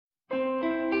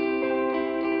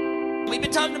we've been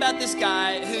talking about this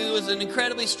guy who was an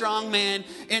incredibly strong man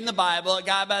in the Bible, a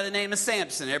guy by the name of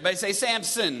Samson. Everybody say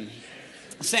Samson.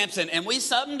 Samson. And we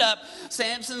summed up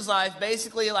Samson's life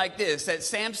basically like this, that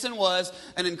Samson was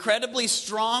an incredibly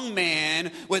strong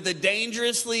man with a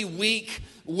dangerously weak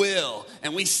will.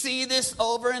 And we see this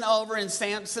over and over in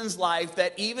Samson's life,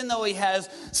 that even though he has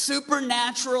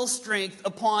supernatural strength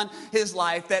upon his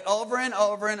life, that over and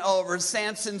over and over,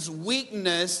 Samson's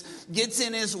weakness gets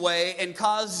in his way and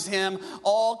causes him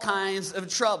all kinds of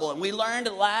trouble. And we learned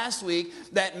last week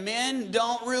that men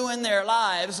don't ruin their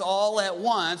lives all at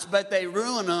once, but they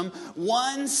ruin them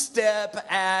one step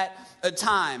at a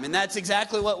time. And that's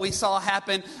exactly what we saw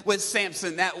happen with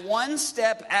Samson. That one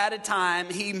step at a time,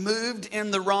 he moved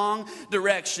in the wrong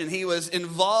direction. He was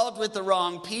involved with the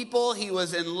wrong people. He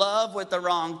was in love with the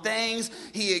wrong things.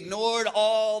 He ignored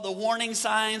all the warning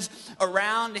signs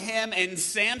around him. And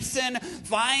Samson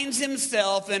finds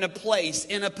himself in a place,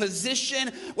 in a position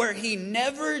where he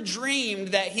never dreamed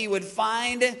that he would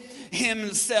find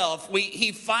himself.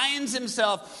 He finds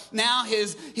himself now,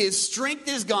 his strength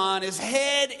is gone, his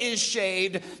head is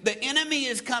shaved, the enemy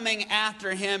is coming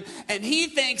after him, and he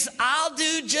thinks, I'll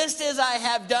do just as I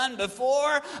have done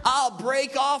before. I'll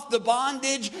break off the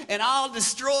bondage and I'll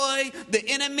destroy the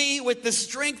enemy with the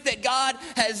strength that God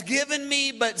has given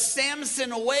me. But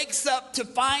Samson wakes up to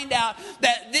find out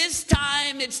that this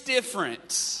time it's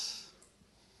different.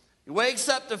 He wakes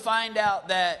up to find out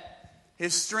that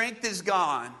his strength is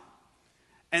gone,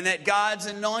 and that God's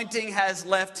anointing has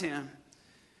left him.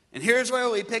 And here's where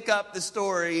we pick up the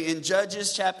story in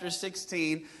Judges chapter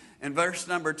 16 and verse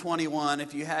number 21.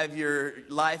 If you have your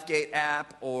LifeGate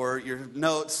app or your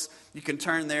notes, you can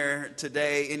turn there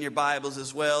today in your Bibles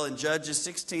as well. In Judges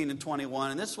 16 and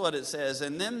 21, and this is what it says.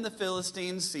 And then the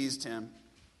Philistines seized him,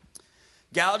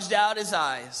 gouged out his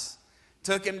eyes,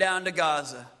 took him down to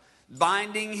Gaza.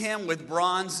 Binding him with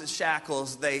bronze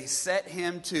shackles, they set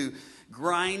him to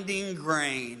grinding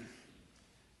grain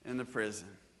in the prison.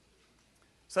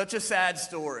 Such a sad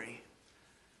story.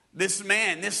 This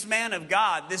man of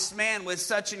God, this man with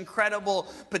such incredible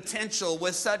potential,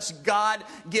 with such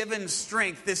God-given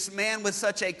strength, this man with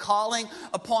such a calling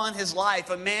upon his life,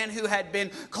 a man who had been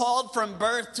called from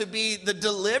birth to be the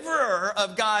deliverer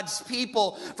of God's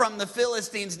people from the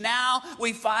Philistines. Now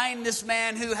we find this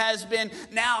man who has been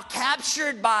now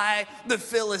captured by the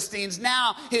Philistines.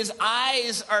 Now his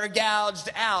eyes are gouged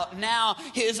out. Now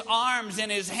his arms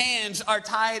and his hands are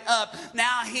tied up.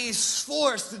 Now he's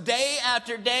forced day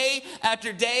after day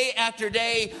after day after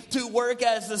day to work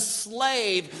as a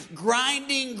slave,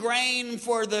 grinding grain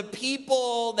for the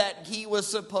people that he was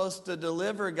supposed to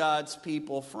deliver God's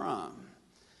people from.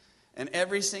 And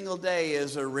every single day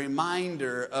is a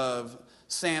reminder of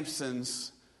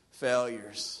Samson's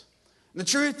failures. The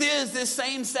truth is, this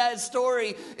same sad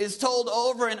story is told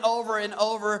over and over and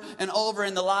over and over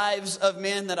in the lives of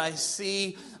men that I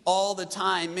see all the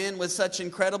time. Men with such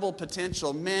incredible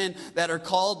potential, men that are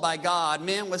called by God,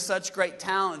 men with such great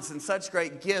talents and such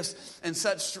great gifts and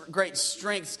such great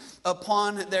strengths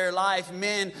upon their life,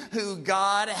 men who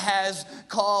God has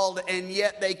called, and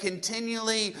yet they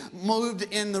continually moved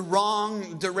in the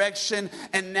wrong direction.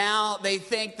 And now they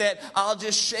think that I'll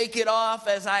just shake it off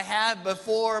as I have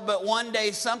before, but one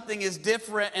day something is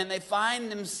different, and they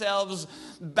find themselves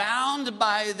bound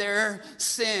by their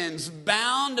sins,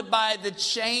 bound by the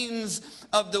chains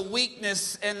of the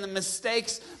weakness and the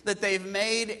mistakes that they've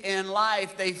made in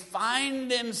life. They find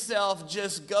themselves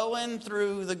just going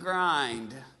through the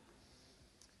grind,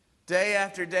 day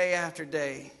after day after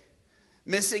day,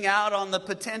 missing out on the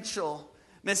potential,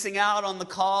 missing out on the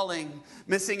calling,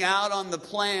 missing out on the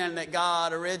plan that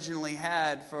God originally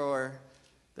had for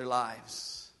their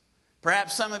lives.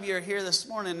 Perhaps some of you are here this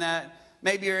morning that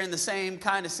maybe you're in the same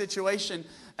kind of situation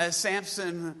as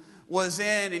Samson was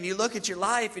in, and you look at your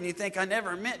life and you think, I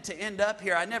never meant to end up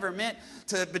here. I never meant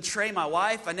to betray my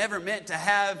wife. I never meant to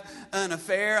have an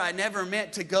affair. I never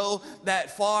meant to go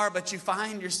that far. But you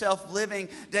find yourself living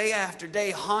day after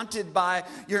day, haunted by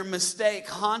your mistake,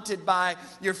 haunted by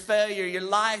your failure, your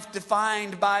life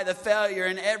defined by the failure.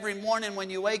 And every morning when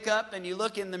you wake up and you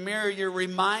look in the mirror, you're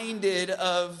reminded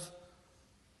of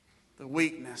the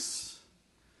weakness.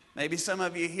 Maybe some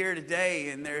of you here today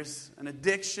and there's an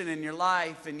addiction in your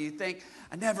life and you think,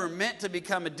 I never meant to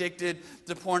become addicted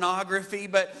to pornography,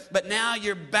 but now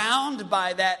you're bound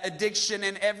by that addiction,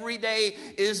 and every day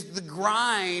is the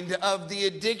grind of the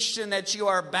addiction that you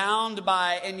are bound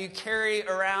by, and you carry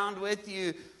around with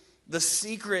you the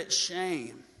secret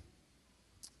shame.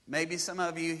 Maybe some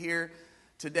of you here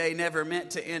today never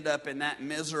meant to end up in that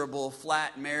miserable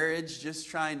flat marriage, just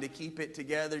trying to keep it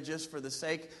together just for the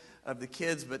sake of the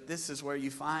kids, but this is where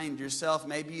you find yourself.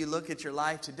 Maybe you look at your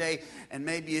life today and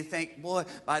maybe you think, boy,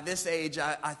 by this age,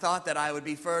 I thought that I would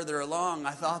be further along.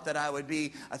 I thought that I would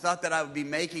be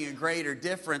making a greater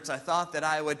difference. I thought that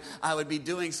I would be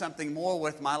doing something more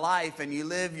with my life. And you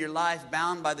live your life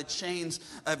bound by the chains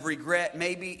of regret.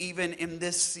 Maybe even in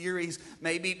this series,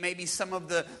 maybe some of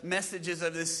the messages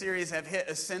of this series have hit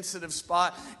a sensitive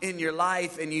spot in your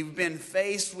life, and you've been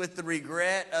faced with the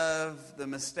regret of the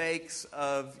mistakes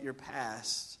of your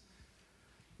past.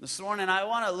 This morning, I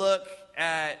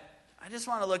just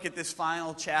want to look at this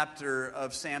final chapter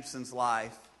of Samson's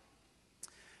life.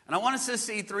 And I want us to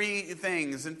see three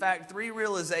things. In fact, three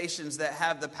realizations that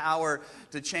have the power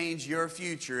to change your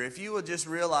future. If you will just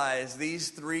realize these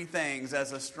three things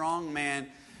as a strong man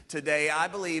today, I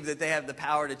believe that they have the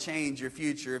power to change your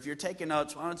future. If you're taking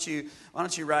notes, why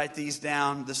don't you write these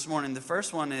down this morning? The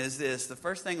first one is this. The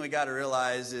first thing we got to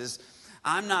realize is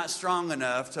I'm not strong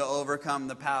enough to overcome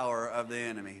the power of the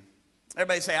enemy.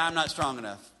 Everybody say, I'm not strong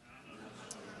enough.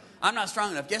 I'm not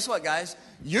strong enough. Guess what, guys?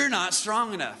 You're not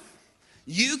strong enough.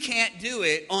 You can't do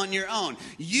it on your own.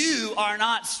 You are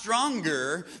not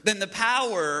stronger than the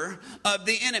power of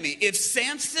the enemy. If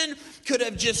Samson could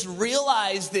have just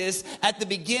realized this at the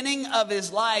beginning of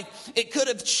his life, it could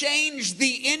have changed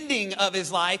the ending of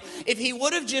his life. If he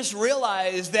would have just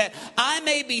realized that I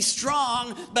may be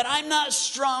strong, but I'm not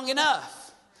strong enough.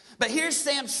 But here's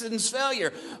Samson's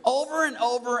failure. Over and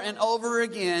over and over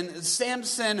again,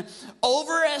 Samson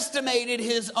overestimated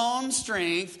his own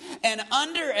strength and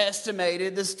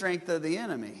underestimated the strength of the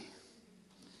enemy.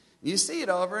 You see it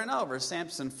over and over.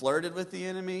 Samson flirted with the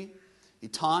enemy. He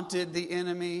taunted the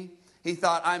enemy. He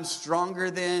thought, I'm stronger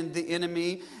than the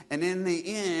enemy. And in the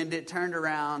end, it turned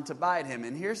around to bite him.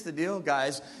 And here's the deal,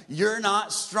 guys. You're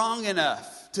not strong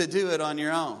enough to do it on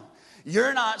your own.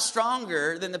 You're not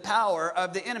stronger than the power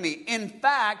of the enemy. In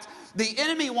fact, the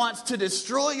enemy wants to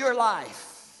destroy your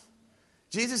life.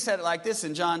 Jesus said it like this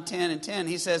in John 10:10.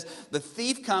 He says, the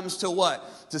thief comes to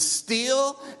what? To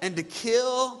steal and to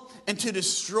kill and to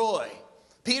destroy.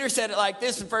 Peter said it like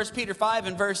this in 1 Peter 5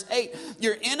 and verse 8.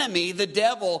 Your enemy, the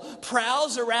devil,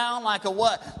 prowls around like a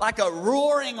what? Like a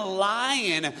roaring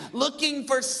lion looking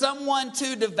for someone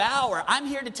to devour. I'm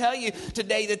here to tell you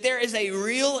today that there is a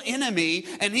real enemy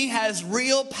and he has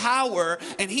real power,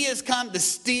 and he has come to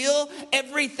steal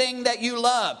everything that you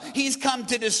love. He's come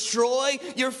to destroy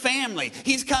your family.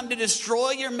 He's come to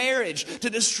destroy your marriage, to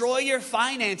destroy your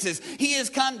finances. He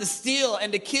has come to steal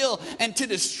and to kill and to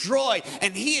destroy,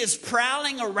 and he is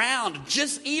prowling around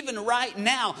just even right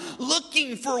now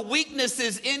looking for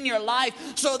weaknesses in your life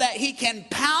so that he can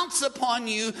pounce upon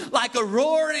you like a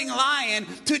roaring lion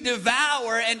to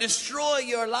devour and destroy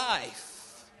your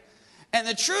life. And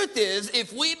the truth is,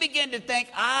 if we begin to think,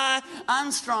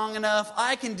 I'm strong enough,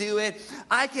 I can do it,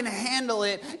 I can handle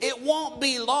it, it won't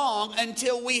be long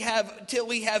until we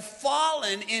have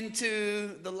fallen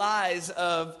into the lies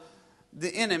of the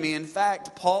enemy. In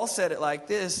fact, Paul said it like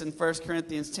this in 1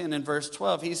 Corinthians 10 and verse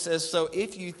 12. He says, so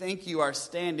if you think you are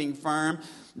standing firm,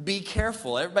 be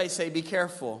careful. Everybody say, be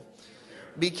careful.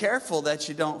 Be careful that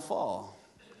you don't fall.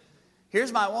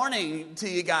 Here's my warning to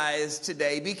you guys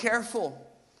today. Be careful.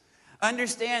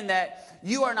 Understand that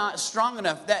you are not strong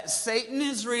enough, that Satan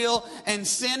is real and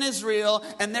sin is real,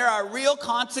 and there are real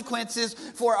consequences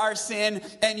for our sin,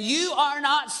 and you are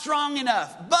not strong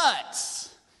enough. But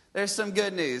there's some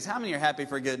good news. How many are happy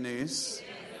for good news?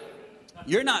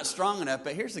 You're not strong enough,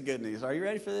 but here's the good news. Are you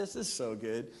ready for this? This is so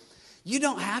good. You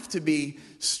don't have to be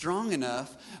strong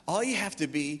enough. All you have to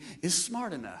be is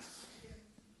smart enough.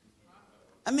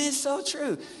 I mean, it's so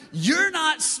true. You're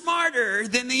not smarter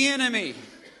than the enemy.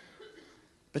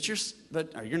 But you're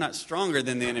not stronger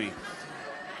than the enemy.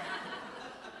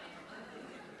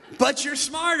 But you're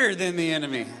smarter than the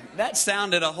enemy. That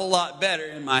sounded a whole lot better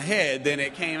in my head than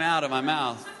it came out of my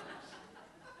mouth.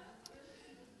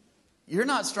 You're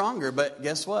not stronger, but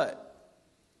guess what?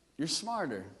 You're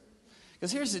smarter.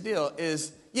 Because here's the deal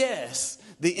is, yes,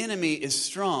 the enemy is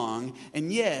strong,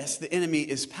 and yes, the enemy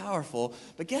is powerful,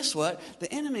 but guess what?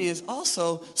 The enemy is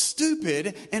also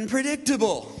stupid and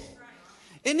predictable.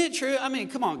 Isn't it true? I mean,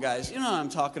 come on, guys. You know what I'm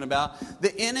talking about.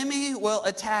 The enemy will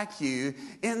attack you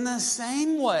in the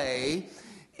same way,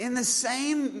 with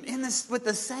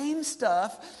the same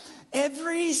stuff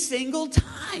every single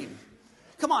time.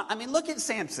 Come on. I mean, look at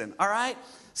Samson, all right?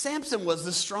 Samson was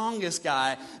the strongest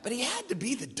guy, but he had to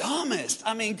be the dumbest.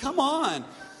 I mean, come on.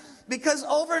 Because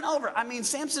over and over, I mean,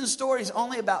 Samson's story is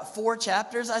only about 4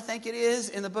 chapters, I think it is,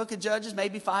 in the book of Judges,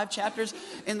 maybe 5 chapters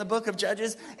in the book of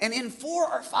Judges. And in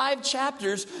 4 or 5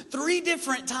 chapters, 3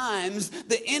 different times,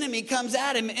 the enemy comes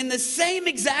at him in the same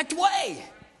exact way.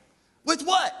 With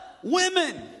what?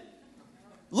 Women.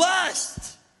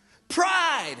 Lust.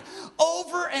 Pride,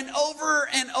 over and over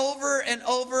and over and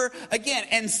over again.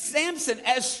 And Samson,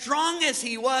 as strong as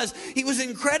he was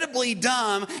incredibly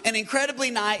dumb and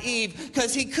incredibly naive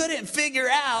because he couldn't figure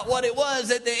out what it was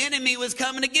that the enemy was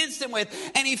coming against him with.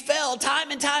 And he fell time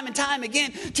and time and time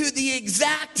again to the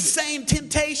exact same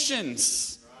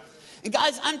temptations. And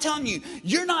guys, I'm telling you,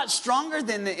 you're not stronger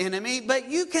than the enemy, but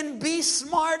you can be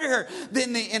smarter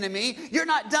than the enemy. You're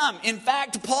not dumb. In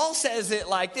fact, Paul says it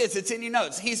like this. It's in your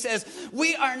notes. He says,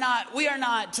 we are not,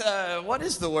 what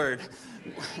is the word?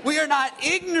 We are not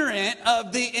ignorant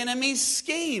of the enemy's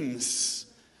schemes.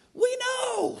 We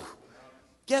know.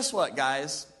 Guess what,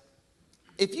 guys?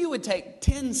 If you would take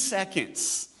 10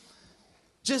 seconds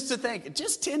just to think,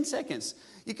 just 10 seconds,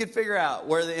 you could figure out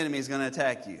where the enemy is going to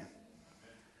attack you.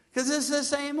 Because it's the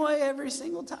same way every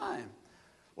single time.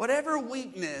 Whatever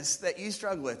weakness that you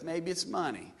struggle with, maybe it's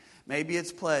money, maybe it's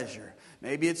pleasure,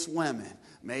 maybe it's women,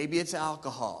 maybe it's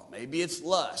alcohol, maybe it's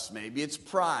lust, maybe it's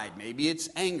pride, maybe it's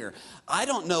anger. I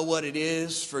don't know what it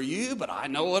is for you, but I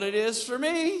know what it is for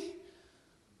me.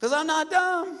 Because I'm not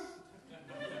dumb.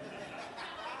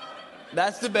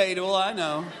 That's debatable, I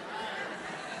know.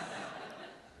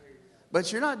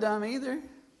 But you're not dumb either.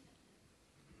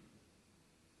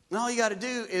 And all you got to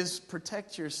do is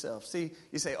protect yourself. See,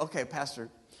 you say, okay, Pastor,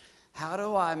 how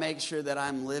do I make sure that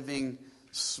I'm living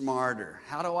smarter?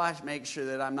 How do I make sure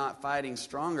that I'm not fighting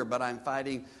stronger, but I'm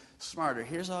fighting smarter?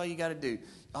 Here's all you got to do.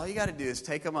 All you got to do is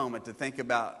take a moment to think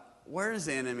about, where does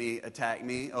the enemy attack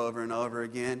me over and over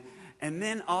again? And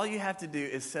then all you have to do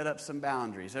is set up some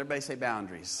boundaries. Everybody say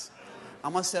boundaries.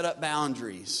 I'm going to set up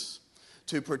boundaries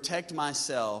to protect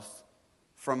myself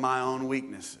from my own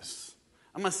weaknesses.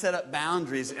 I'm going to set up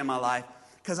boundaries in my life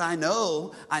because I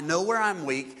know where I'm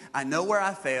weak. I know where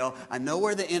I fail. I know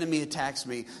where the enemy attacks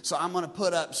me. So I'm going to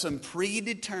put up some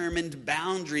predetermined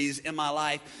boundaries in my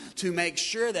life to make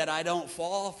sure that I don't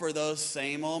fall for those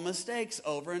same old mistakes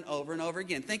over and over and over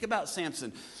again. Think about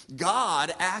Samson.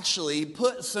 God actually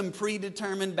put some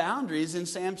predetermined boundaries in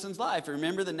Samson's life.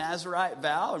 Remember the Nazirite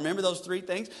vow? Remember those 3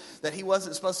 things that he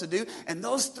wasn't supposed to do? And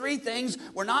those 3 things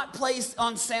were not placed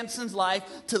on Samson's life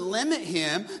to limit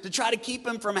him, to try to keep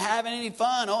him from having any fun.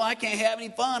 Oh, I can't have any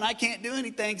fun. I can't do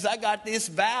anything because I got this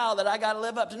vow that I got to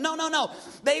live up to. No.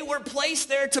 They were placed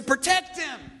there to protect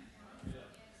him.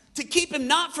 To keep him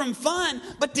not from fun,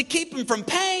 but to keep him from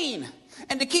pain.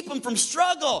 And to keep him from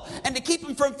struggle. And to keep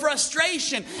him from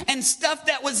frustration. And stuff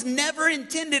that was never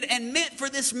intended and meant for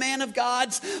this man of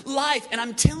God's life. And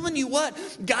I'm telling you what,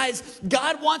 guys,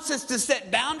 God wants us to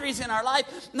set boundaries in our life.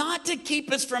 Not to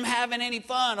keep us from having any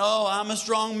fun. Oh, I'm a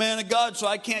strong man of God, so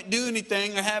I can't do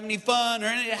anything or have any fun or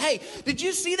anything. Hey, did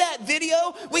you see that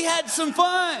video? We had some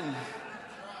fun.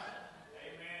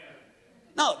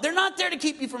 No, they're not there to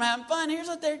keep you from having fun. Here's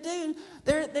what they're doing.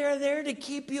 They're there to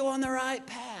keep you on the right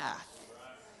path.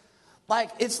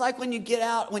 It's like when you get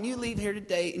out, when you leave here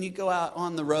today and you go out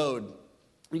on the road.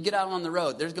 You get out on the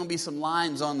road, there's going to be some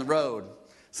lines on the road.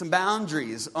 Some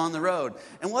boundaries on the road.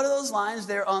 And what are those lines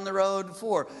there on the road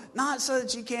for? Not so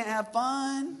that you can't have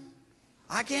fun.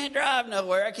 I can't drive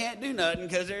nowhere. I can't do nothing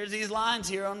because there's these lines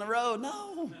here on the road.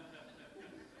 No.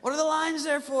 What are the lines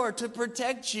there for? To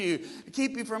protect you, to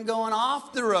keep you from going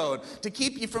off the road, to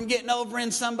keep you from getting over in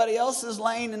somebody else's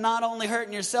lane and not only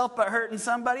hurting yourself, but hurting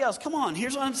somebody else. Come on,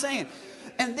 here's what I'm saying.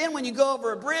 And then when you go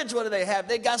over a bridge, what do they have?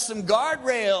 They got some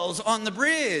guardrails on the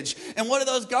bridge. And what are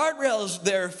those guardrails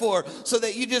there for? So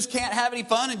that you just can't have any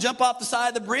fun and jump off the side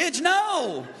of the bridge?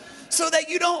 No. So that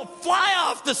you don't fly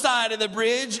off the side of the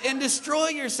bridge and destroy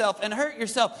yourself and hurt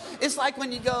yourself. It's like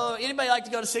when you go, anybody like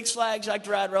to go to Six Flags? You like to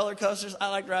ride roller coasters? I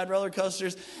like to ride roller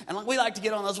coasters. And we like to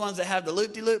get on those ones that have the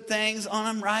loop-de-loop things on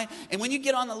them, right? And when you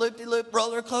get on the loop-de-loop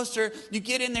roller coaster, you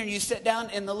get in there and you sit down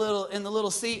in the little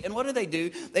seat. And what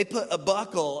do? They put a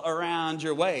buckle around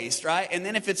your waist, right? And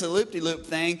then if it's a loop-de-loop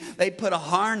thing, they put a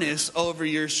harness over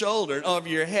your shoulder and over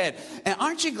your head. And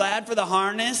aren't you glad for the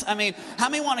harness? I mean, how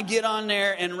many want to get on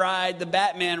there and ride the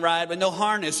Batman ride with no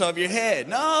harness over your head?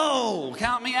 No,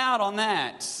 count me out on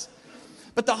that.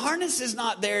 But the harness is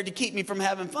not there to keep me from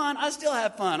having fun. I still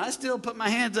have fun. I still put my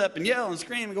hands up and yell and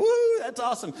scream and go, woo, that's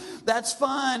awesome. That's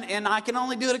fun. And I can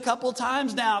only do it a couple of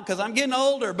times now because I'm getting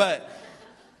older. But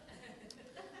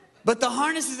the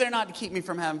harness is there not to keep me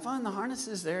from having fun. The harness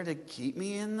is there to keep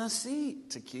me in the seat,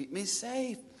 to keep me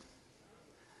safe.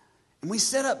 And we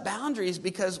set up boundaries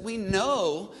because we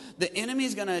know the enemy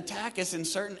is going to attack us in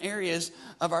certain areas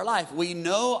of our life. We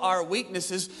know our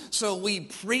weaknesses, so we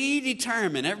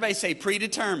predetermine. Everybody say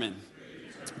predetermine.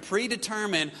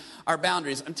 Predetermine our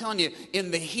boundaries. I'm telling you,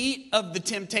 in the heat of the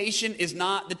temptation is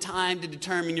not the time to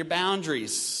determine your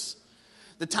boundaries.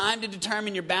 The time to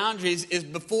determine your boundaries is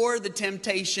before the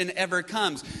temptation ever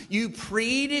comes. You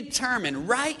predetermine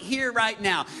right here, right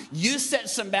now. You set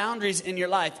some boundaries in your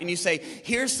life and you say,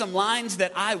 here's some lines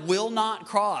that I will not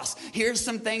cross. Here's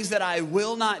some things that I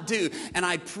will not do. And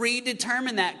I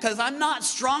predetermine that because I'm not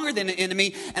stronger than the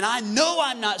enemy and I know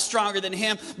I'm not stronger than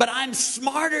him, but I'm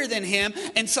smarter than him.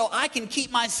 And so I can keep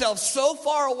myself so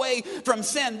far away from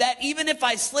sin that even if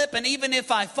I slip and even if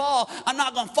I fall, I'm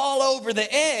not going to fall over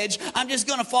the edge. I'm just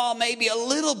going to fall maybe a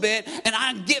little bit and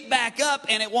I get back up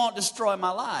and it won't destroy my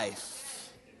life.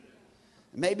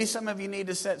 Maybe some of you need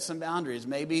to set some boundaries.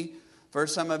 Maybe for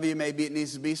some of you, maybe it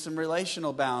needs to be some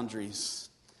relational boundaries.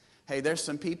 Hey, there's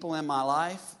some people in my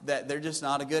life that they're just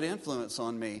not a good influence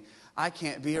on me. I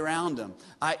can't be around them.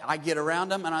 I get around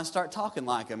them and I start talking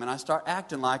like them and I start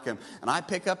acting like them and I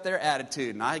pick up their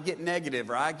attitude and I get negative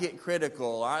or I get critical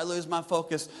or I lose my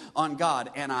focus on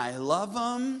God, and I love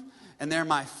them and they're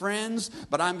my friends,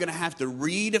 but I'm going to have to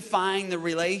redefine the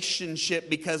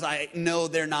relationship because I know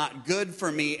they're not good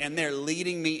for me and they're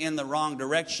leading me in the wrong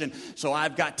direction. So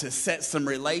I've got to set some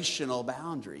relational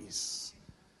boundaries.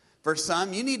 For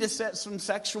some, you need to set some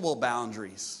sexual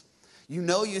boundaries. You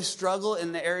know you struggle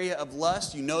in the area of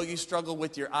lust. You know you struggle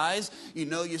with your eyes. You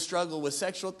know you struggle with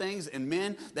sexual things. And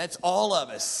men, that's all of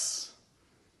us.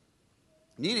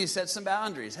 You need to set some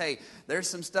boundaries. Hey, there's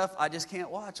some stuff I just can't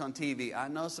watch on TV. I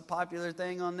know it's a popular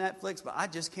thing on Netflix, but I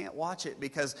just can't watch it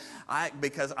because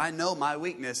I know my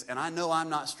weakness and I know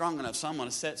I'm not strong enough. So I'm going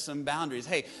to set some boundaries.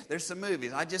 Hey, there's some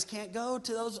movies. I just can't go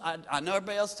to those. I know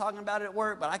everybody else is talking about it at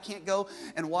work, but I can't go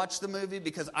and watch the movie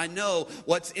because I know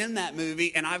what's in that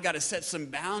movie and I've got to set some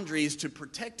boundaries to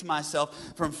protect myself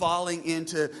from falling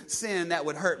into sin that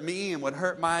would hurt me and would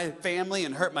hurt my family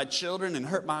and hurt my children and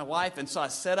hurt my wife. And so I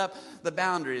set up the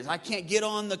boundaries. I can't get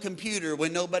on the computer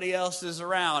when nobody else is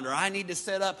around, or I need to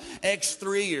set up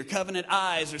X3 or Covenant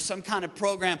Eyes or some kind of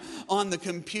program on the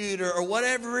computer or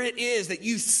whatever it is that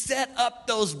you set up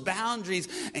those boundaries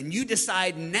and you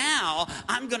decide now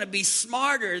I'm going to be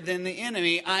smarter than the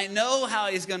enemy. I know how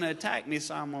he's going to attack me,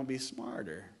 so I'm going to be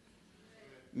smarter.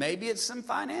 Maybe it's some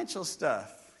financial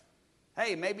stuff.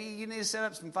 Hey, maybe you need to set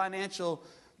up some financial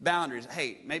boundaries.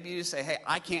 Hey, maybe you just say, hey,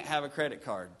 I can't have a credit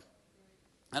card.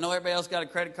 I know everybody else got a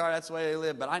credit card, that's the way they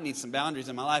live, but I need some boundaries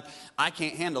in my life. I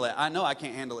can't handle it. I know I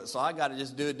can't handle it, so I got to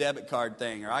just do a debit card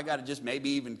thing, or I got to just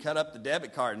maybe even cut up the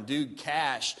debit card and do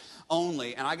cash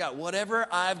only, and I got whatever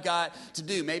I've got to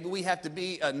do. Maybe we have to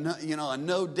be a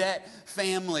no debt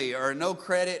family or a no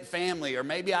credit family, or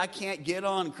maybe I can't get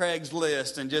on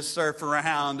Craigslist and just surf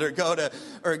around or go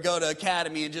to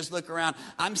Academy and just look around.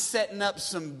 I'm setting up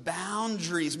some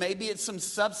boundaries. Maybe it's some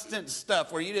substance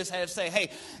stuff where you just have to say,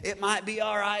 hey, it might be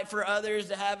all right for others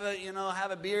to have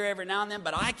a beer every now and then,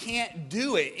 but I can't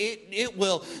do it. It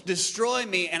will destroy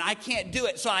me, and I can't do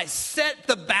it. So I set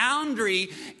the boundary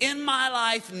in my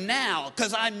life now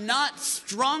because I'm not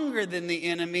stronger than the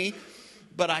enemy,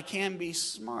 but I can be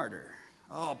smarter.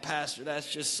 Oh, Pastor,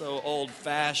 that's just so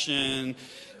old-fashioned.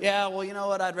 Yeah, well, you know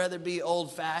what? I'd rather be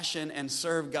old-fashioned and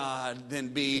serve God than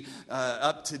be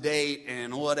up-to-date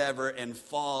and whatever and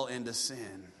fall into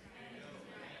sin.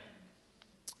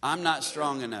 I'm not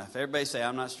strong enough. Everybody say,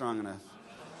 I'm not strong enough.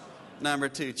 Number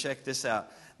 2, check this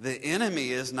out. The enemy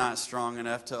is not strong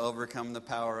enough to overcome the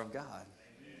power of God.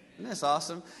 Isn't this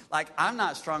awesome? Like, I'm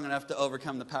not strong enough to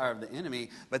overcome the power of the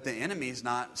enemy, but the enemy is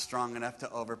not strong enough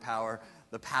to overpower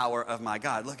the power of my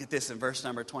God. Look at this in verse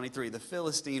number 23. The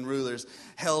Philistine rulers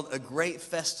held a great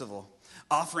festival,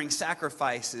 offering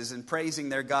sacrifices and praising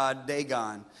their god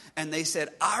Dagon. And they said,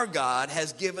 our God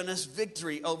has given us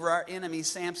victory over our enemy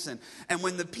Samson. And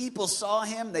when the people saw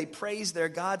him, they praised their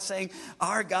God, saying,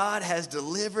 our God has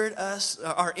delivered us,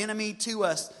 our enemy to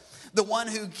us. The one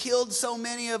who killed so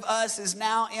many of us is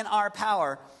now in our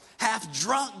power. Half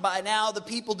drunk by now, the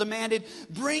people demanded,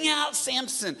 bring out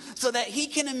Samson so that he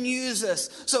can amuse us.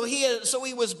 So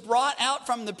he was brought out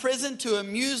from the prison to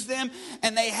amuse them,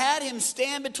 and they had him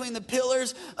stand between the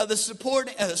pillars of the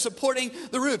supporting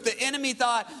the roof. The enemy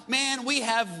thought, man, we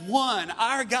have won.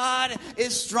 Our God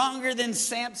is stronger than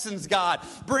Samson's God.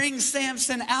 Bring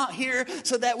Samson out here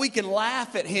so that we can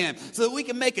laugh at him, so that we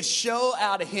can make a show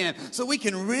out of him, so we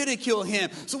can ridicule him,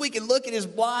 so we can look at his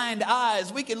blind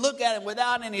eyes. We can look at him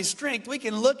without any strength. We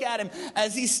can look at him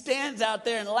as he stands out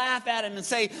there and laugh at him and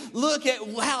say, look at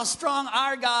how strong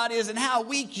our God is and how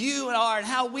weak you are and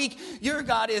how weak your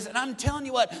God is. And I'm telling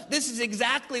you what, this is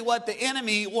exactly what the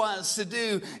enemy wants to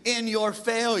do in your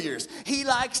failures. He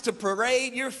likes to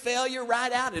parade your failure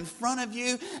right out in front of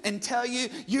you and tell you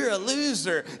you're a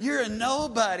loser, you're a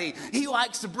nobody. He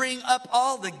likes to bring up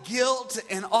all the guilt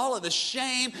and all of the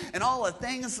shame and all the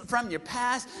things from your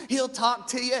past. He'll talk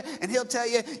to you and he'll tell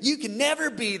you, you can never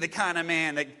be the kind of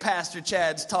man that Pastor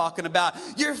Chad's talking about.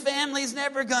 Your family's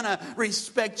never gonna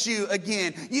respect you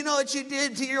again. You know what you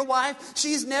did to your wife?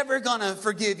 She's never gonna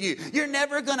forgive you. You're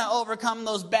never gonna overcome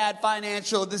those bad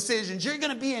financial decisions. You're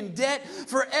gonna be in debt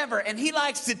forever. And he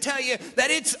likes to tell you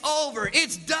that it's over,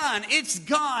 it's done, it's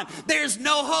gone. There's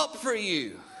no hope for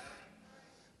you.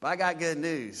 But I got good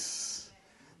news.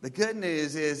 The good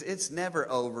news is it's never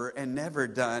over and never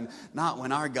done, not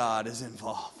when our God is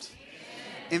involved.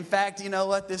 In fact, you know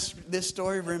what this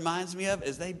story reminds me of?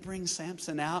 Is they bring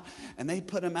Samson out and they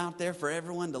put him out there for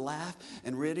everyone to laugh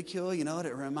and ridicule. You know what?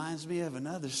 It reminds me of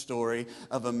another story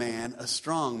of a man, a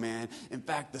strong man. In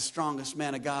fact, the strongest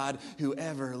man of God who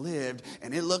ever lived.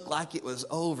 And it looked like it was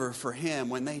over for him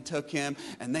when they took him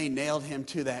and they nailed him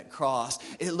to that cross.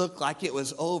 It looked like it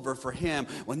was over for him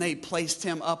when they placed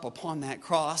him up upon that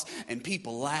cross and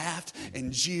people laughed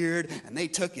and jeered and they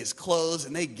took his clothes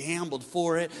and they gambled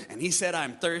for it. And he said,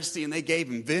 I'm thirsty, and they gave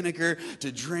him vinegar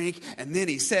to drink, and then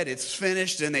he said it's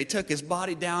finished, and they took his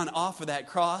body down off of that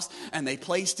cross and they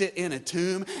placed it in a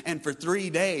tomb, and for 3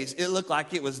 days it looked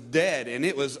like it was dead and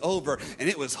it was over and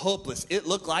it was hopeless. It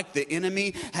looked like the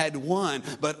enemy had won.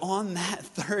 But on that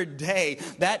third day,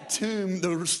 that tomb,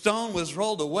 the stone was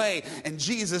rolled away and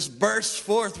Jesus burst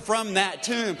forth from that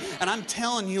tomb. And I'm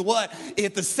telling you what,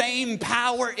 if the same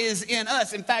power is in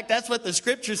us, in fact, that's what the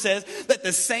scripture says, that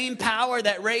the same power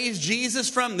that raised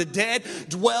Jesus from the dead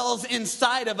dwells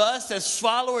inside of us as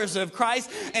followers of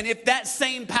Christ. And if that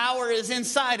same power is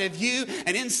inside of you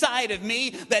and inside of me,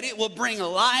 that it will bring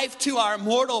life to our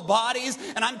mortal bodies.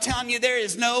 And I'm telling you, there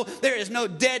is no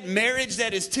dead marriage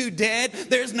that is too dead.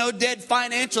 There's no dead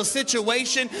financial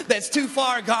situation that's too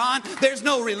far gone. There's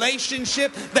no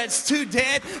relationship that's too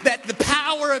dead. That the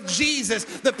power of Jesus,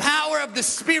 the power of the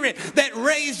Spirit that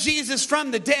raised Jesus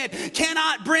from the dead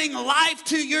cannot bring life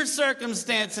to your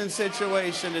circumstance and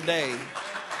situation today.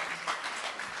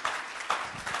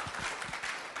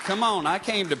 Come on, I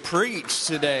came to preach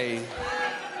today.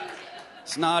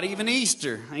 It's not even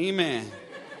Easter. Amen.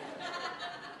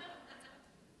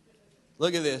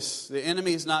 Look at this. The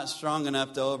enemy is not strong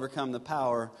enough to overcome the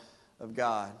power of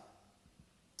God.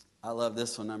 I love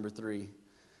this one, number 3.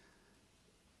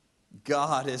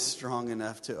 God is strong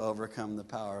enough to overcome the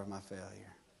power of my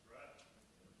failure.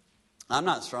 I'm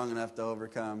not strong enough to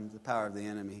overcome the power of the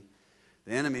enemy.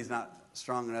 The enemy's not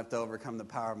strong enough to overcome the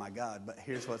power of my God. But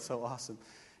here's what's so awesome,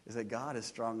 is that God is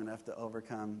strong enough to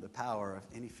overcome the power of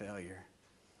any failure.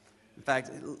 In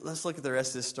fact, let's look at the rest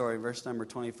of this story, verse number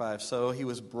 25. So he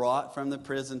was brought from the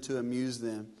prison to amuse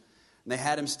them. And they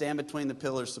had him stand between the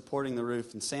pillars supporting the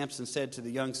roof. And Samson said to the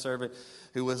young servant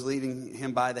who was leading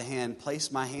him by the hand,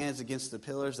 place my hands against the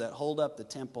pillars that hold up the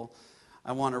temple.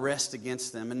 I want to rest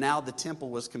against them. And now the temple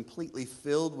was completely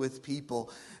filled with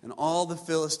people, and all the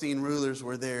Philistine rulers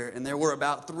were there. And there were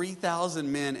about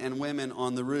 3,000 men and women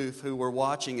on the roof who were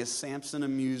watching as Samson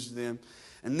amused them.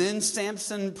 And then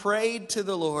Samson prayed to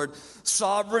the Lord,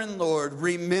 Sovereign Lord,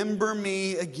 remember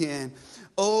me again.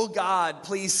 Oh God,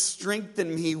 please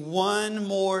strengthen me one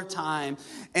more time,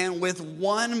 and with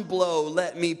one blow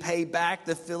let me pay back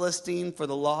the Philistine for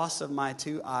the loss of my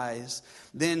 2 eyes.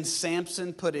 Then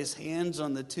Samson put his hands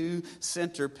on the 2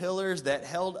 center pillars that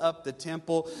held up the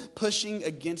temple. Pushing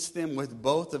against them with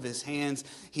both of his hands,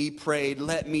 he prayed,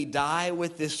 let me die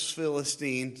with these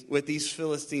Philistines.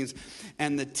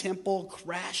 And the temple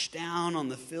crashed down on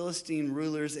the Philistine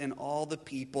rulers and all the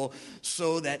people,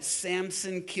 so that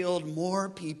Samson killed more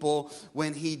people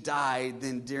when he died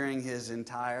than during his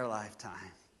entire lifetime.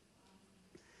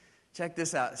 Check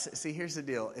this out. See, here's the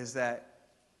deal, is that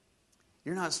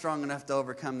you're not strong enough to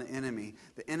overcome the enemy.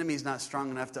 The enemy's not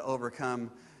strong enough to overcome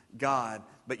God.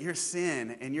 But your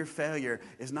sin and your failure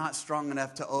is not strong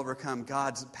enough to overcome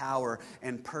God's power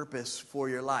and purpose for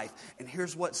your life. And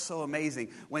here's what's so amazing.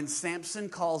 When Samson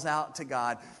calls out to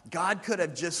God, God could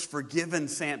have just forgiven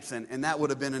Samson, and that would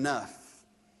have been enough.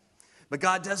 But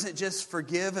God doesn't just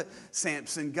forgive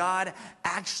Samson. God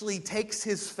actually takes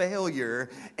his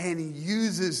failure and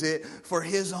uses it for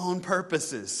his own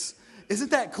purposes.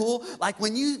 Isn't that cool? Like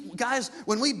when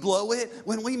we blow it,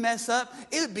 when we mess up,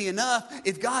 it would be enough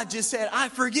if God just said, I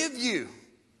forgive you.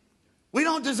 We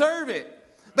don't deserve it.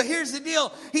 But here's the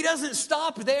deal. He doesn't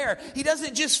stop there. He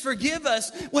doesn't just forgive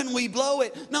us when we blow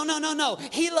it. No.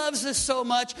 He loves us so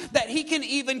much that he can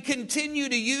even continue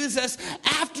to use us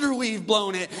after we've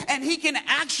blown it. And he can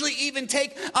actually even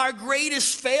take our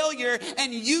greatest failure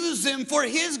and use them for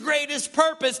his greatest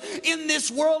purpose in this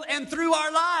world and through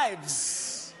our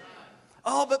lives.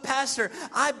 Oh, but Pastor,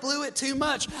 I blew it too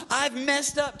much. I've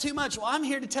messed up too much. Well, I'm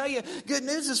here to tell you good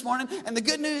news this morning. And the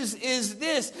good news is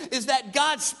this, is that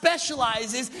God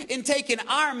specializes in taking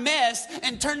our mess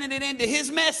and turning it into his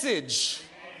message.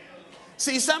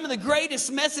 See, some of the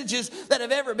greatest messages that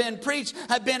have ever been preached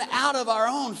have been out of our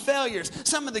own failures.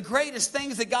 Some of the greatest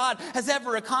things that God has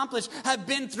ever accomplished have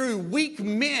been through weak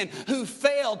men who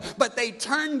failed, but they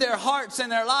turned their hearts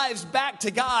and their lives back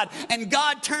to God, and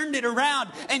God turned it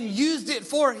around and used it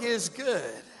for his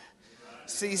good.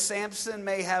 See, Samson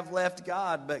may have left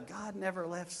God, but God never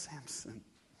left Samson.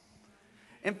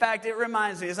 In fact, it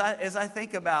reminds me, as I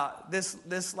think about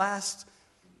this last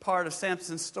part of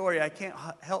Samson's story, I can't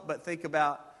help but think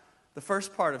about the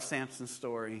first part of Samson's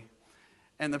story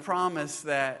and the promise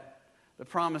that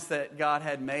God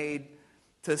had made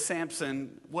to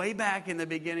Samson way back in the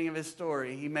beginning of his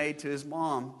story. He made to his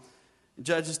mom.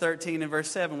 Judges 13 and verse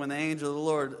 7, when the angel of the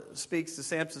Lord speaks to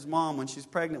Samson's mom when she's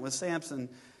pregnant with Samson,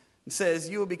 it says,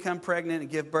 "You will become pregnant and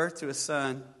give birth to a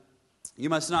son. You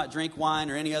must not drink wine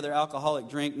or any other alcoholic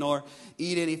drink, nor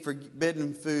eat any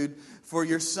forbidden food, for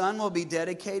your son will be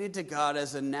dedicated to God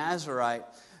as a Nazirite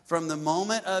from the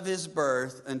moment of his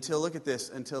birth until, look at this,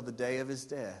 until the day of his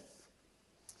death."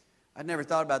 I'd never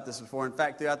thought about this before. In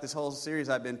fact, throughout this whole series,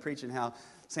 I've been preaching how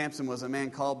Samson was a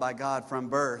man called by God from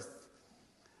birth.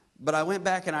 But I went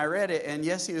back and I read it, and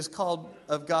yes, he was called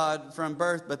of God from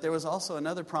birth, but there was also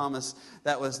another promise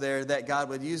that was there, that God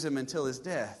would use him until his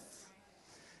death.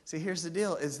 See, here's the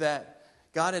deal, is that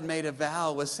God had made a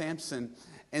vow with Samson.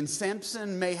 And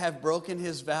Samson may have broken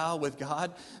his vow with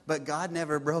God, but God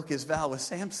never broke his vow with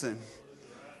Samson.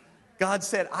 God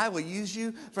said, "I will use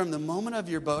you from the moment of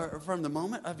your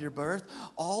birth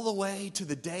all the way to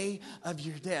the day of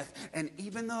your death." And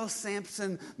even though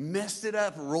Samson messed it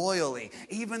up royally,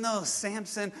 even though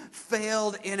Samson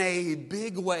failed in a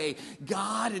big way,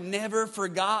 God never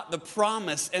forgot the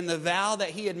promise and the vow that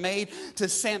he had made to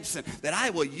Samson, that I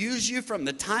will use you from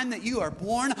the time that you are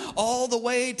born all the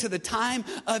way to the time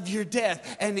of your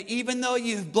death. And even though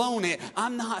you've blown it,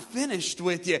 I'm not finished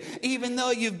with you. Even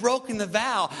though you've broken the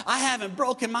vow, I haven't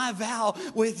broken my vow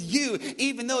with you.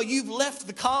 Even though you've left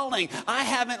the calling, I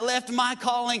haven't left my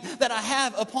calling that I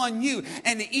have upon you.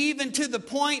 And even to the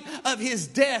point of his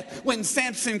death, when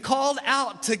Samson called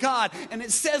out to God, and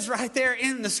it says right there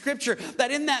in the scripture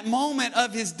that in that moment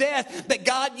of his death, that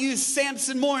God used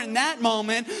Samson more in that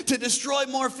moment to destroy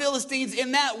more Philistines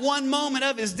in that one moment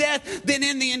of his death than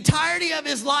in the entirety of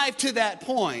his life to that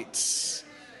point.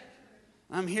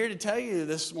 I'm here to tell you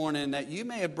this morning that you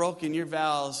may have broken your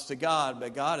vows to God,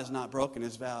 but God has not broken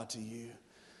his vow to you.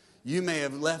 You may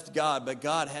have left God, but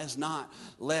God has not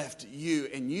left you.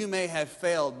 And you may have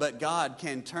failed, but God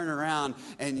can turn around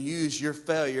and use your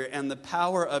failure. And the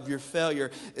power of your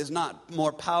failure is not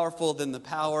more powerful than the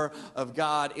power of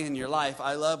God in your life.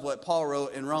 I love what Paul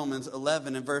wrote in Romans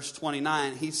 11 and verse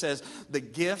 29. He says, "The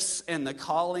gifts and the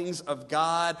callings of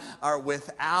God are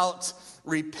without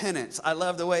repentance." I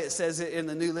love the way it says it in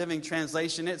the New Living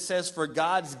Translation. It says, "For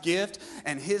God's gift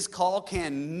and his call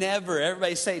can never,"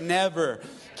 everybody say never,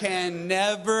 "can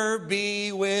never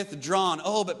be withdrawn."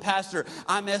 "Oh, but Pastor,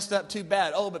 I messed up too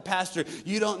bad." "Oh, but Pastor,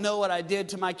 you don't know what I did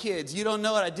to my kids. You don't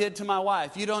know what I did to my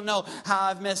wife. You don't know how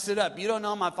I've messed it up. You don't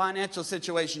know my financial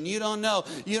situation. You don't know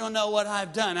what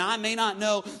I've done. And I may not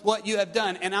know what you have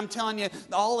done." And I'm telling you,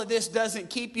 all of this doesn't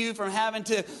keep you from having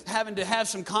to have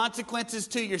some consequences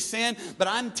to your sin. But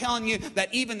I'm telling you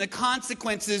that even the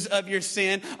consequences of your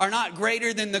sin are not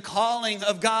greater than the calling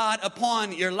of God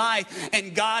upon your life.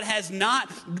 And God has not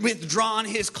withdrawn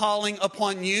his calling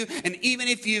upon you. And even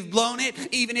if you've blown it,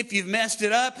 even if you've messed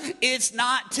it up, it's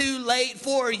not too late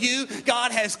for you.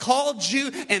 God has called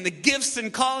you, and the gifts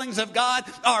and callings of God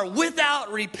are without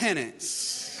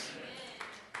repentance.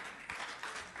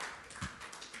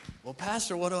 Well,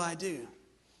 Pastor, what do I do?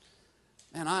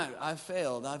 Man, I've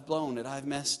failed. I've blown it. I've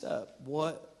messed up.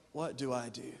 What do I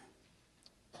do?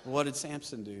 What did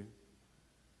Samson do?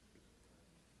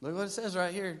 Look what it says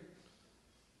right here.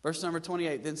 Verse number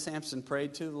 28, "Then Samson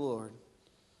prayed to the Lord,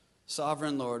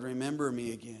 'Sovereign Lord, remember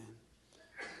me again.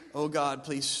 Oh God,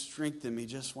 please strengthen me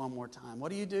just one more time.'"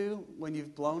 What do you do when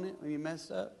you've blown it, when you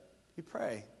messed up? You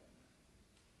pray.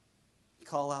 You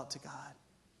call out to God.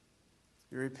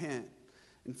 You repent.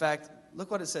 In fact, look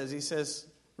what it says. He says,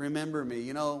 remember me.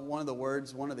 You know, one of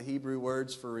the Hebrew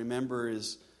words for remember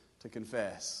is to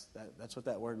confess. That's what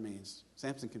that word means.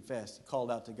 Samson confessed. He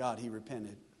called out to God. He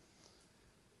repented.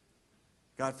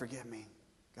 God, forgive me.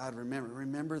 God,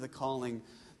 remember the calling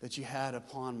that you had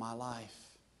upon my life.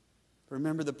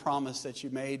 Remember the promise that you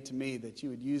made to me that you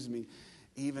would use me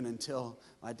even until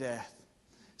my death.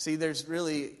 See, there's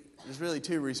really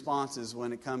two responses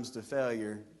when it comes to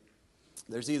failure.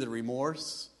 There's either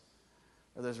remorse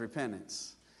or there's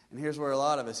repentance. And here's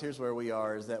where we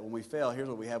are, is that when we fail, here's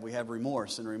what we have. We have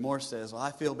remorse. And remorse says, well,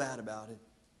 I feel bad about it.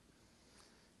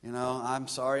 You know, I'm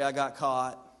sorry I got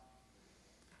caught.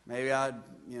 Maybe all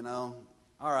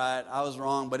right, I was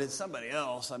wrong, but it's somebody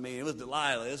else. I mean, it was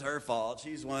Delilah. It was her fault.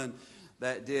 She's the one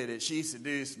that did it. She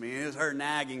seduced me. It was her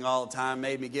nagging all the time,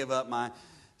 made me give up my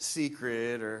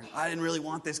secret, or I didn't really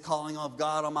want this calling of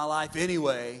God on my life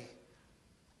anyway.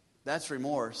 That's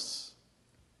remorse.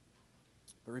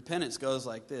 But repentance goes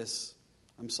like this.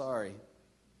 I'm sorry.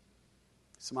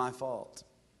 It's my fault.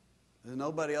 It's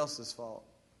nobody else's fault.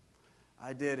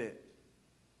 I did it.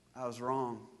 I was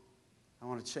wrong. I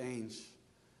want to change.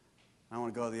 I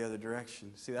want to go the other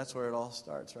direction. See, that's where it all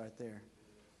starts right there.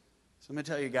 So I'm going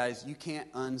to tell you guys, you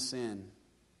can't unsin.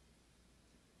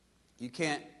 You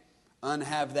can't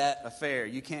unhave that affair.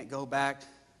 You can't go back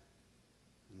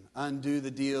and undo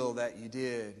the deal that you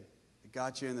did that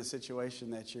got you in the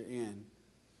situation that you're in.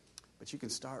 But you can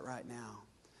start right now,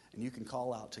 and you can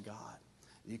call out to God.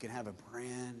 You can have a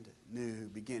brand new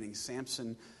beginning.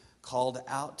 Samson called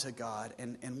out to God,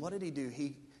 and what did he do?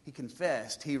 He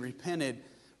confessed. He repented.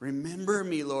 Remember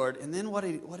me, Lord. And then what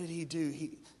did he do?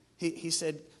 He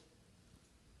said,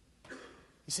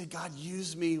 God,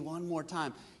 use me one more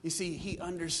time. You see, he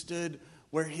understood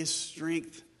where his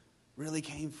strength really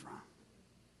came from.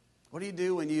 What do you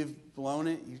do when you've blown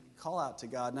it? You call out to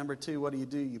God. Number 2, what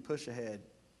do? You push ahead.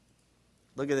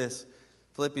 Look at this.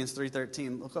 Philippians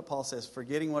 3:13. Look what Paul says.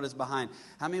 Forgetting what is behind.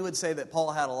 How many would say that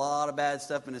Paul had a lot of bad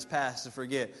stuff in his past to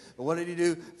forget? But what did he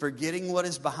do? Forgetting what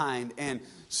is behind and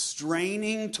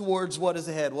straining towards what is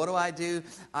ahead. What do?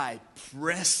 I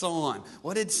press on.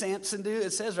 What did Samson do?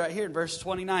 It says right here in verse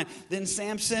 29. Then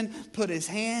Samson put his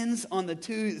hands on the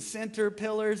 2 center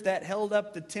pillars that held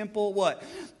up the temple. What?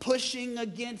 Pushing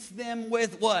against them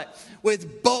with what?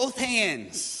 With both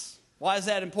hands. Why is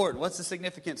that important? What's the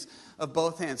significance of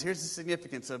both hands? Here's the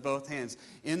significance of both hands.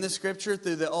 In the scripture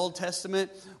through the Old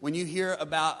Testament, when you hear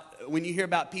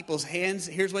about people's hands,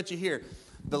 here's what you hear.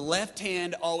 The left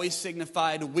hand always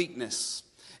signified weakness,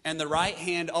 and the right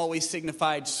hand always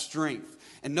signified strength.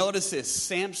 And notice this,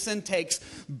 Samson takes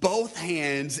both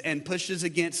hands and pushes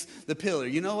against the pillar.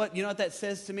 You know what that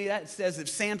says to me? That says that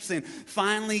Samson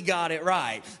finally got it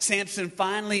right. Samson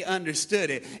finally understood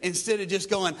it. Instead of just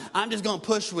going, I'm just going to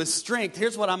push with strength,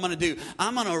 here's what I'm going to do.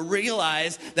 I'm going to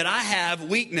realize that I have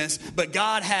weakness, but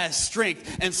God has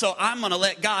strength. And so I'm going to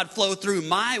let God flow through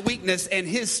my weakness and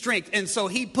his strength. And so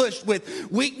he pushed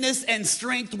with weakness and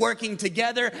strength working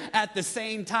together at the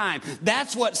same time.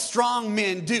 That's what strong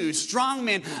men do. Strong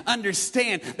men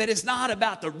understand that it's not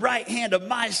about the right hand of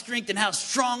my strength and how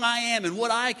strong I am and what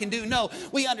I can do. No,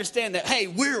 we understand that, hey,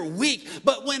 we're weak,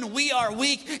 but when we are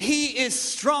weak, he is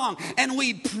strong, and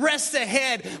we press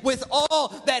ahead with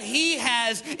all that he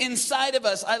has inside of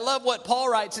us. I love what Paul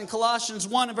writes in Colossians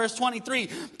 1 and verse 23.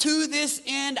 To this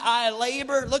end I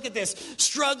labor, look at this,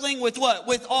 struggling with what?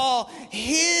 With all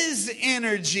his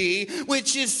energy,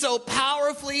 which is so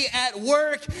powerfully at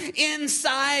work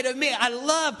inside of me. I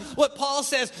love what Paul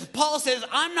says. Paul says,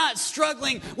 I'm not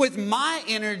struggling with my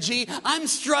energy. I'm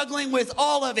struggling with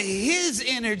all of his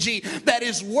energy that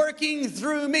is working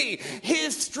through me.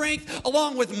 His strength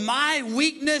along with my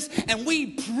weakness, and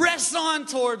we press on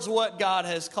towards what God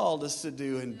has called us to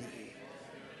do and be.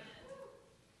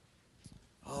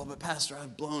 Oh, but Pastor,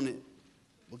 I've blown it.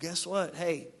 Well, guess what?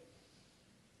 Hey,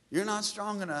 you're not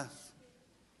strong enough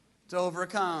to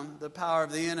overcome the power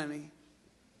of the enemy.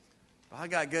 But I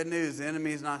got good news. The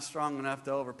enemy is not strong enough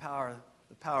to overpower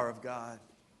the power of God.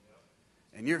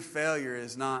 And your failure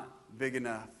is not big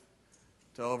enough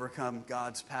to overcome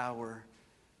God's power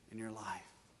in your life.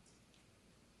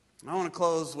 I want to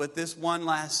close with this one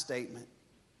last statement.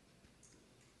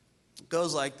 It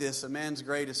goes like this. A man's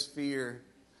greatest fear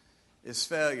is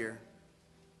failure.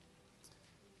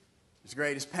 His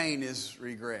greatest pain is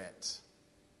regret.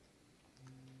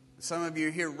 Some of you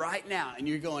are here right now, and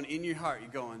you're going, in your heart,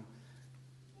 you're going,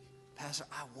 Pastor,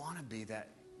 I want to be that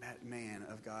man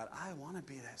of God. I want to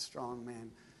be that strong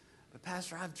man But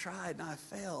Pastor, I've tried and I've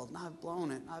failed and I've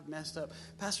blown it and I've messed up.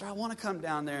 Pastor, I want to come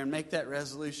down there and make that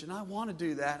resolution. I want to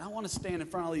do that. I want to stand in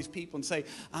front of all these people and say,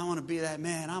 I want to be that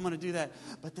man. I'm going to do that.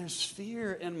 But there's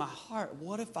fear in my heart.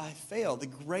 What if I fail? The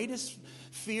greatest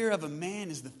fear of a man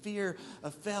is the fear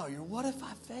of failure. What if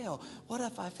I fail? What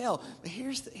if I fail? But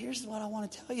here's what I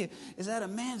want to tell you is that a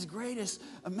man's greatest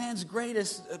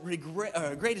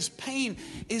regret, greatest pain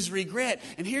is regret.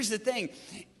 And here's the thing.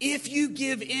 If you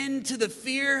give in to the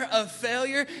fear of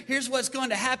failure, here's what's going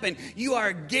to happen. You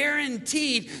are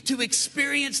guaranteed to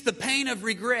experience the pain of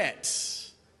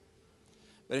regret.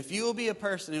 But if you will be a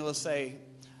person who will say,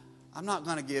 I'm not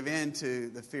going to give in to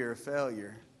the fear of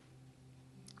failure.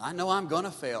 I know I'm going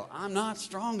to fail. I'm not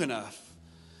strong enough.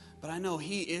 But I know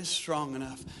He is strong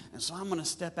enough. And so I'm going to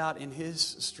step out in His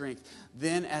strength.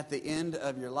 Then at the end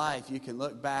of your life, you can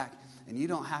look back and you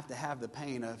don't have to have the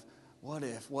pain of, what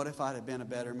if I'd have been a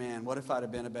better man? What if I'd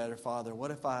have been a better father? What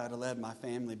if I had led my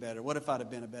family better? What if I'd have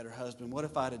been a better husband? What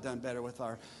if I'd have done better with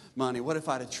our money? What if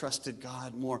I'd have trusted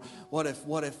God more? What if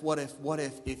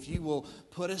you will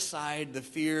put aside the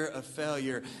fear of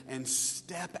failure and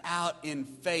step out in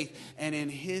faith and in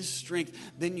His strength,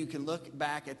 then you can look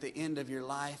back at the end of your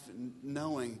life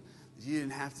knowing that you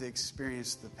didn't have to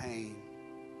experience the pain.